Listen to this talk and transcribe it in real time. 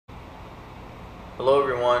Hello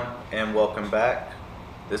everyone and welcome back.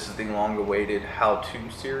 This is the long-awaited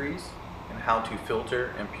how-to series and how to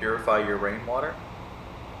filter and purify your rainwater.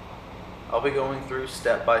 I'll be going through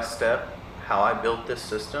step by step how I built this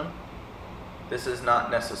system. This is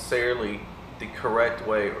not necessarily the correct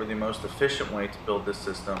way or the most efficient way to build this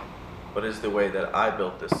system, but is the way that I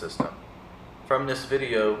built this system. From this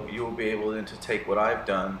video, you will be able to take what I've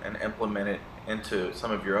done and implement it into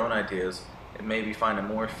some of your own ideas and maybe find a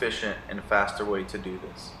more efficient and faster way to do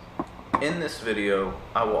this. In this video,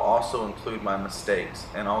 I will also include my mistakes,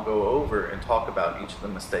 and I'll go over and talk about each of the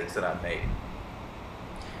mistakes that I made.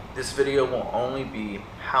 This video will only be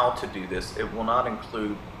how to do this. It will not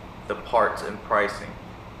include the parts and pricing.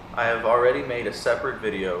 I have already made a separate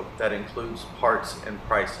video that includes parts and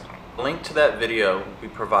pricing. A link to that video will be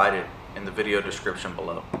provided in the video description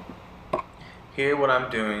below. Here what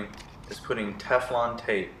I'm doing is putting Teflon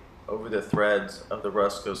tape over the threads of the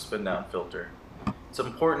Rusco spin down filter. It's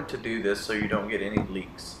important to do this so you don't get any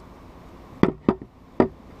leaks.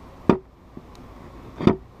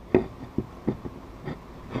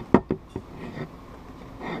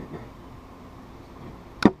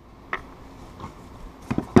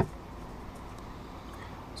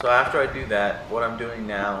 So after I do that, what I'm doing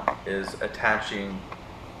now is attaching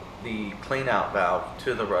the clean out valve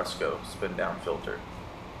to the Rusco spin down filter.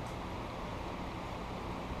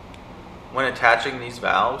 When attaching these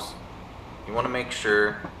valves, you want to make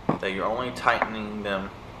sure that you're only tightening them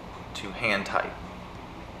to hand tight.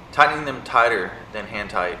 Tightening them tighter than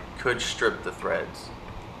hand tight could strip the threads.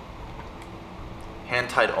 Hand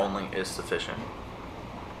tight only is sufficient.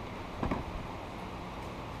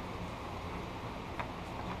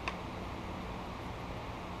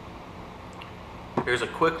 Here's a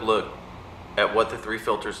quick look at what the three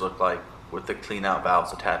filters look like with the clean out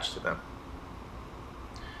valves attached to them.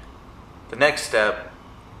 The next step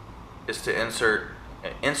is to insert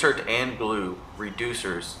and glue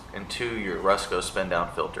reducers into your Rusco spin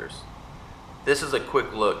down filters. This is a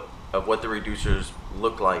quick look of what the reducers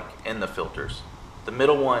look like in the filters. The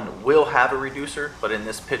middle one will have a reducer, but in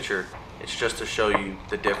this picture it's just to show you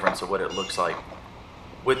the difference of what it looks like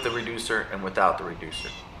with the reducer and without the reducer.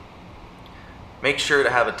 Make sure to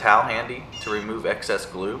have a towel handy to remove excess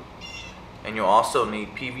glue, and you'll also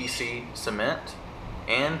need PVC cement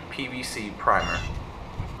and PVC primer.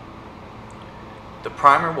 The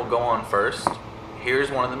primer will go on first. Here's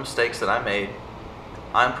one of the mistakes that I made.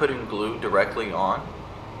 I'm putting glue directly on.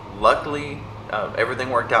 Luckily, everything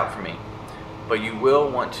worked out for me, but you will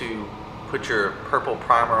want to put your purple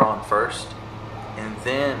primer on first and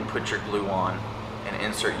then put your glue on and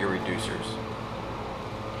insert your reducers.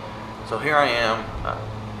 So here I am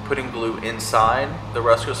putting glue inside the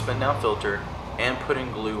Rusco spin down filter and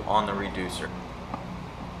putting glue on the reducer.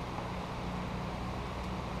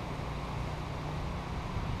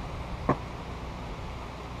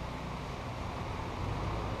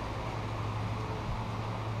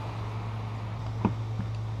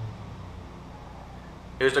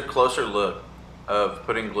 Here's a closer look of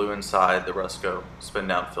putting glue inside the Rusco spin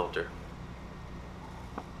down filter.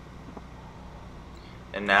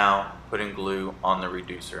 And now putting glue on the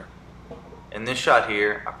reducer. In this shot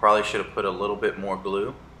here, I probably should have put a little bit more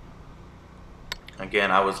glue.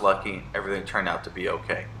 Again, I was lucky, everything turned out to be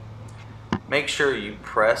okay. Make sure you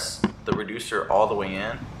press the reducer all the way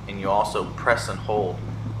in, and you also press and hold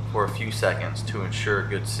for a few seconds to ensure a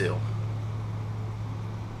good seal.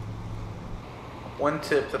 One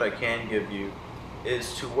tip that I can give you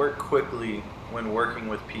is to work quickly when working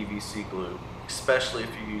with PVC glue, especially if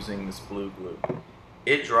you're using this blue glue.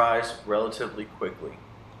 It dries relatively quickly.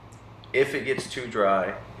 If it gets too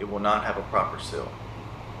dry, it will not have a proper seal.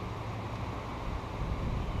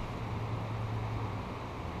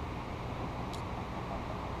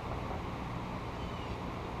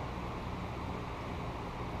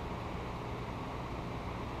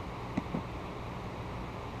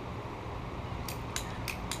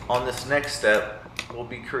 On this next step, we'll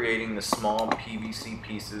be creating the small PVC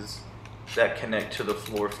pieces that connect to the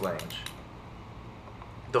floor flange.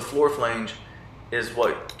 The floor flange is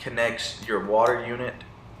what connects your water unit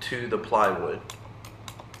to the plywood.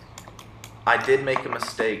 I did make a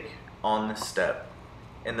mistake on this step,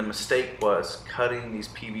 and the mistake was cutting these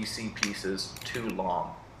PVC pieces too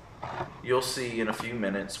long. You'll see in a few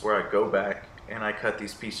minutes where I go back and I cut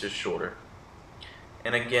these pieces shorter.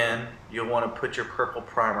 And again, you'll want to put your purple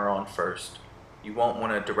primer on first. You won't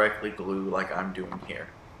want to directly glue like I'm doing here.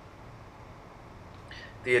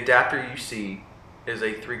 The adapter you see is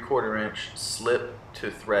a 3/4 inch slip to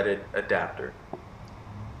threaded adapter.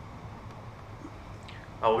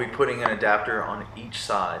 I will be putting an adapter on each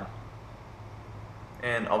side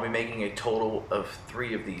And I'll be making a total of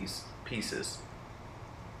 3 of these pieces.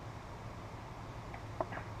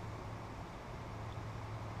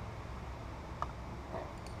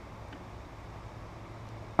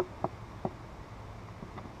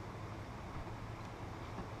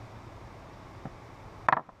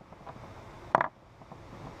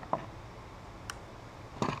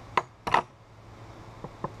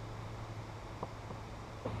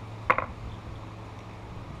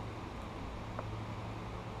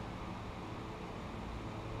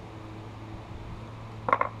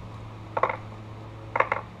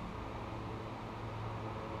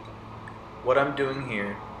 What I'm doing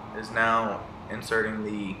here is now inserting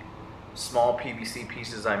the small PVC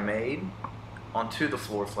pieces I made onto the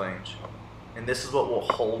floor flange, and this is what will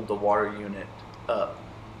hold the water unit up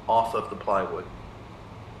off of the plywood.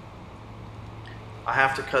 I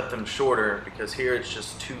have to cut them shorter because here it's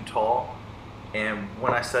just too tall, and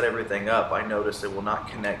when I set everything up I notice it will not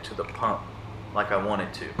connect to the pump like I want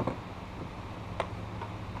it to.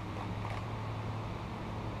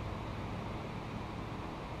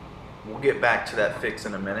 We'll get back to that fix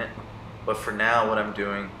in a minute, but for now what I'm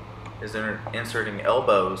doing is inserting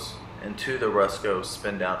elbows into the Rusco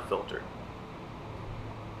spin down filter.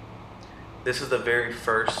 This is the very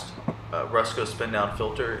first Rusco spin down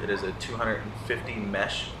filter. It is a 250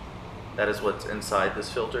 mesh. That is what's inside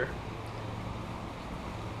this filter.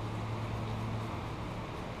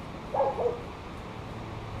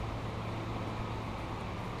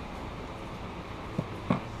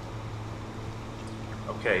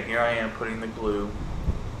 Okay, here I am putting the glue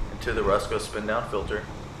into the Rusco spin down filter.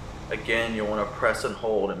 Again, you'll want to press and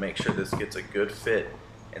hold and make sure this gets a good fit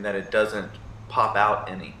and that it doesn't pop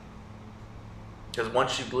out any. Because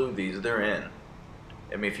once you glue these, they're in.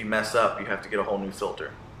 I mean, if you mess up, you have to get a whole new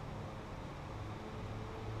filter.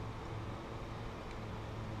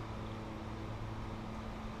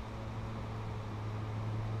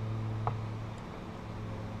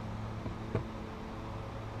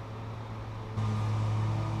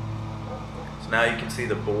 Now you can see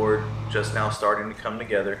the board just now starting to come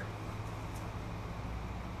together.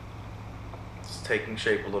 It's taking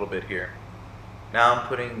shape a little bit here. Now I'm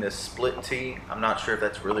putting this split tee. I'm not sure if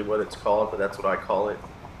that's really what it's called, but that's what I call it.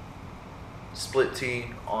 Split tee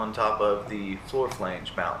on top of the floor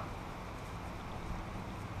flange mount.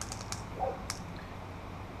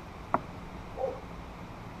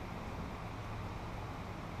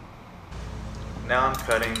 Now I'm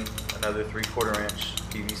cutting another 3/4 inch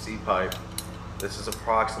PVC pipe. This is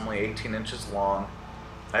approximately 18 inches long.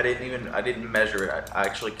 I didn't measure it. I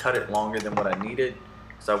actually cut it longer than what I needed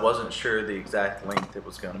because I wasn't sure the exact length it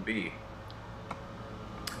was going to be.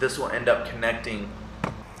 This will end up connecting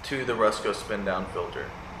to the Rusco spin down filter.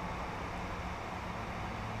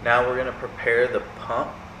 Now we're going to prepare the pump.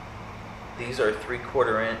 These are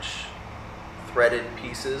 3/4 inch threaded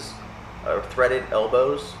pieces, or threaded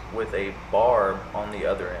elbows with a barb on the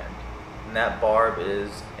other end. And that barb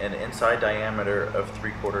is an inside diameter of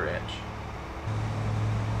 3/4 inch.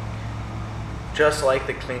 Just like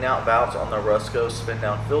the clean out valves on the Rusco spin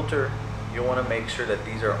down filter, you'll want to make sure that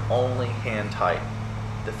these are only hand tight.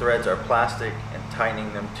 The threads are plastic and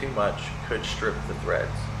tightening them too much could strip the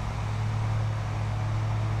threads.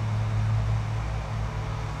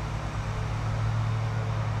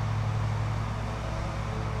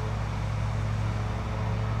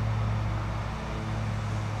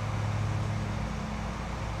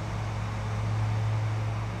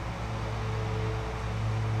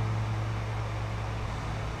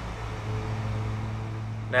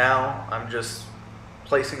 Now I'm just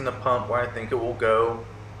placing the pump where I think it will go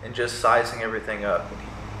and just sizing everything up.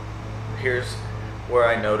 Here's where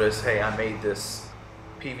I notice, hey, I made this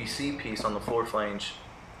PVC piece on the floor flange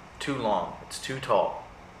too long. It's too tall.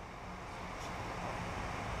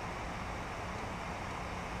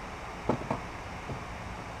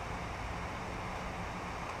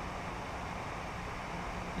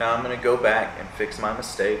 Now I'm going to go back and fix my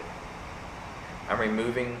mistake. I'm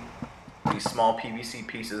removing these small PVC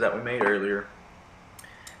pieces that we made earlier,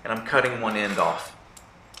 and I'm cutting one end off.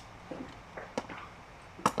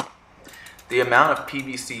 The amount of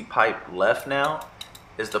PVC pipe left now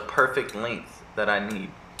is the perfect length that I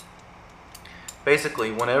need.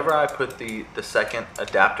 Basically, whenever I put the second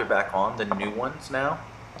adapter back on, the new ones now,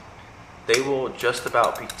 they will just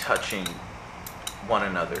about be touching one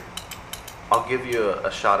another. I'll give you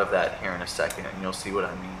a shot of that here in a second and you'll see what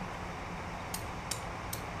I mean.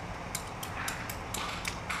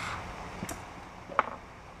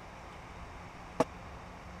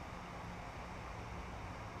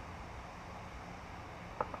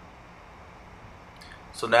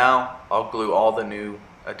 So now I'll glue all the new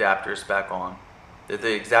adapters back on. They're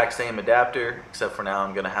the exact same adapter, except for now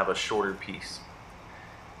I'm going to have a shorter piece.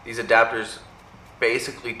 These adapters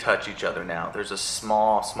basically touch each other now. There's a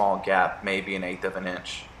small gap, maybe 1/8 of an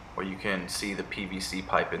inch, where you can see the PVC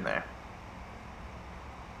pipe in there.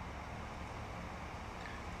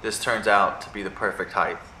 This turns out to be the perfect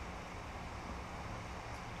height.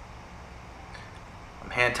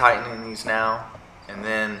 I'm hand tightening these now, and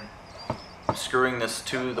then I'm screwing this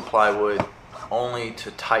to the plywood only to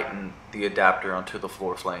tighten the adapter onto the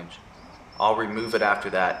floor flange. I'll remove it after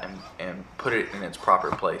that and put it in its proper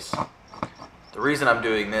place. The reason I'm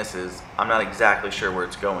doing this is I'm not exactly sure where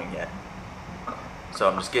it's going yet. So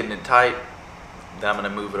I'm just getting it tight, then I'm going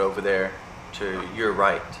to move it over there to your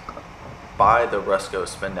right by the Rusco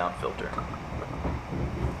spin down filter.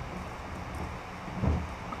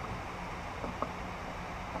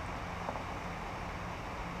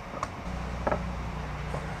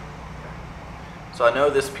 So I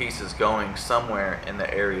know this piece is going somewhere in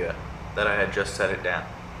the area that I had just set it down.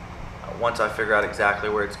 Once I figure out exactly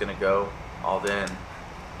where it's going to go, I'll then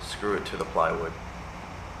screw it to the plywood.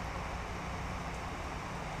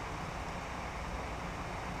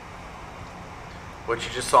 What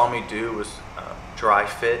you just saw me do was dry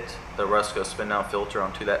fit the Rusco spin down filter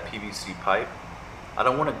onto that PVC pipe. I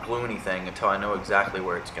don't want to glue anything until I know exactly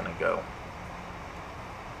where it's going to go.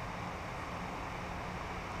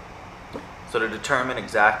 So to determine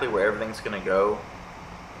exactly where everything's going to go,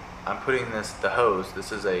 I'm putting the hose.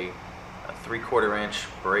 This is a 3/4 inch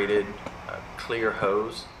braided clear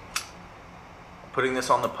hose. I'm putting this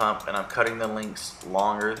on the pump, and I'm cutting the links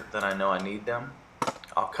longer than I know I need them.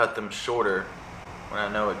 I'll cut them shorter when I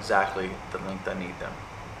know exactly the length I need them.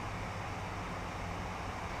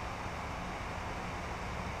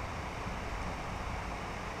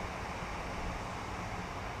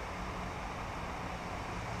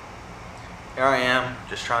 Here I am,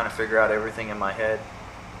 just trying to figure out everything in my head.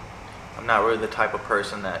 I'm not really the type of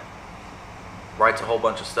person that writes a whole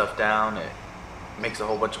bunch of stuff down, it makes a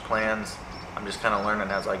whole bunch of plans. I'm just kind of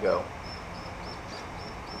learning as I go.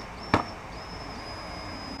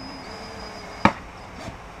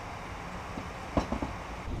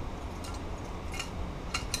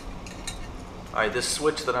 Alright, this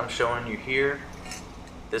switch that I'm showing you here,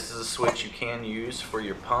 this is a switch you can use for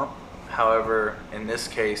your pump. However, in this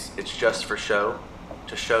case, it's just for show,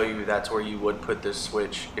 to show you that's where you would put this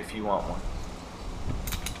switch if you want one.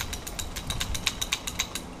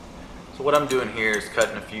 So what I'm doing here is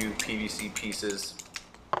cutting a few PVC pieces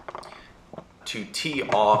to tee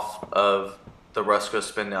off of the Rusco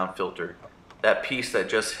spin down filter. That piece that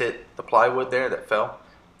just hit the plywood there that fell,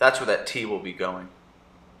 that's where that tee will be going.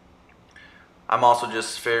 I'm also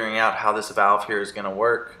just figuring out how this valve here is going to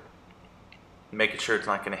work, making sure it's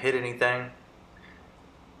not going to hit anything.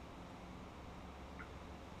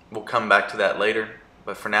 We'll come back to that later,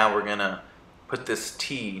 but for now we're going to put this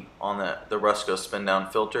tee on the Rusco spin down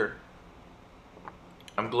filter.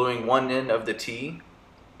 I'm gluing one end of the tee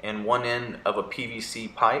and one end of a PVC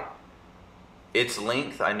pipe. Its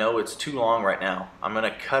length, I know it's too long right now. I'm going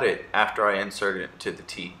to cut it after I insert it to the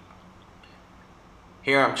tee.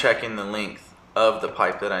 Here I'm checking the length of the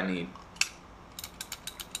pipe that I need.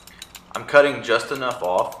 I'm cutting just enough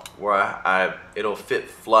off where it'll fit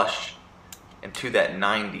flush into that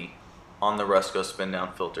 90 on the Rusco spin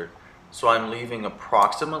down filter. So I'm leaving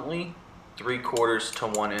approximately 3/4 to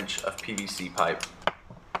 1 inch of PVC pipe.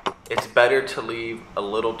 It's better to leave a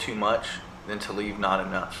little too much than to leave not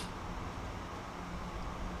enough.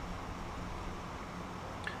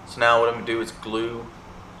 So now what I'm going to do is glue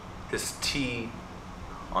this tee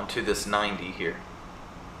onto this 90 here.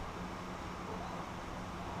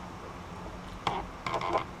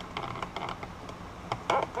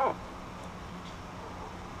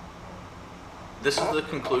 This is the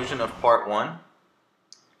conclusion of part 1.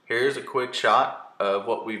 Here's a quick shot of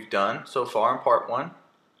what we've done so far in part 1.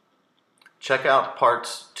 Check out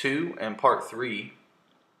parts 2 and part 3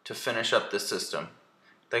 to finish up this system.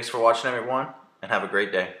 Thanks for watching, everyone, and have a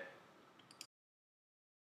great day.